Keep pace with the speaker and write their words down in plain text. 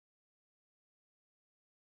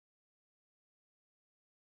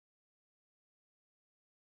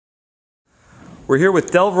We're here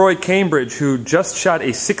with Delroy Cambridge, who just shot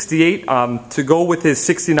a 68 to go with his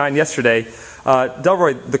 69 yesterday.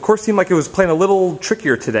 Delroy, the course seemed like it was playing a little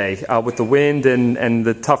trickier today with the wind and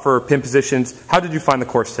the tougher pin positions. How did you find the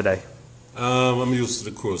course today? I'm used to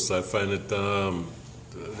the course. I find it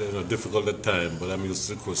difficult at times, but I'm used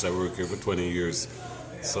to the course. I work here for 20 years,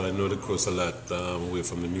 so I know the course a lot away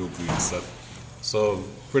from the new greens. So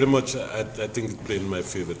pretty much, I think it played in my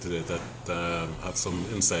favor today. That have some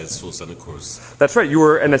inside source on the course. That's right. You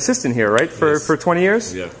were an assistant here, right, for 20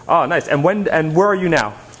 years? Yeah. Oh, nice. And where are you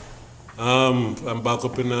now? I'm back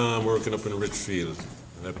up in working up in Richfield.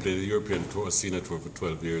 I played the European Tour, Senior Tour for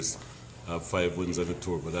 12 years. I have 5 wins on the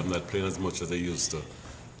tour, but I'm not playing as much as I used to.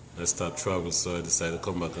 I stopped travel, so I decided to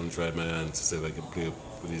come back and try my hand to see if I can play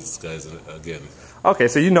with these guys again. Okay,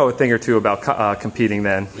 so you know a thing or two about competing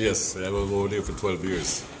then. Yes, I was over there for 12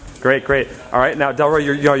 years. Great, great. All right, now Delroy,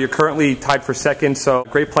 you're currently tied for second, so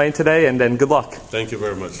great playing today, and then good luck. Thank you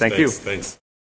very much. Thank you. Thanks.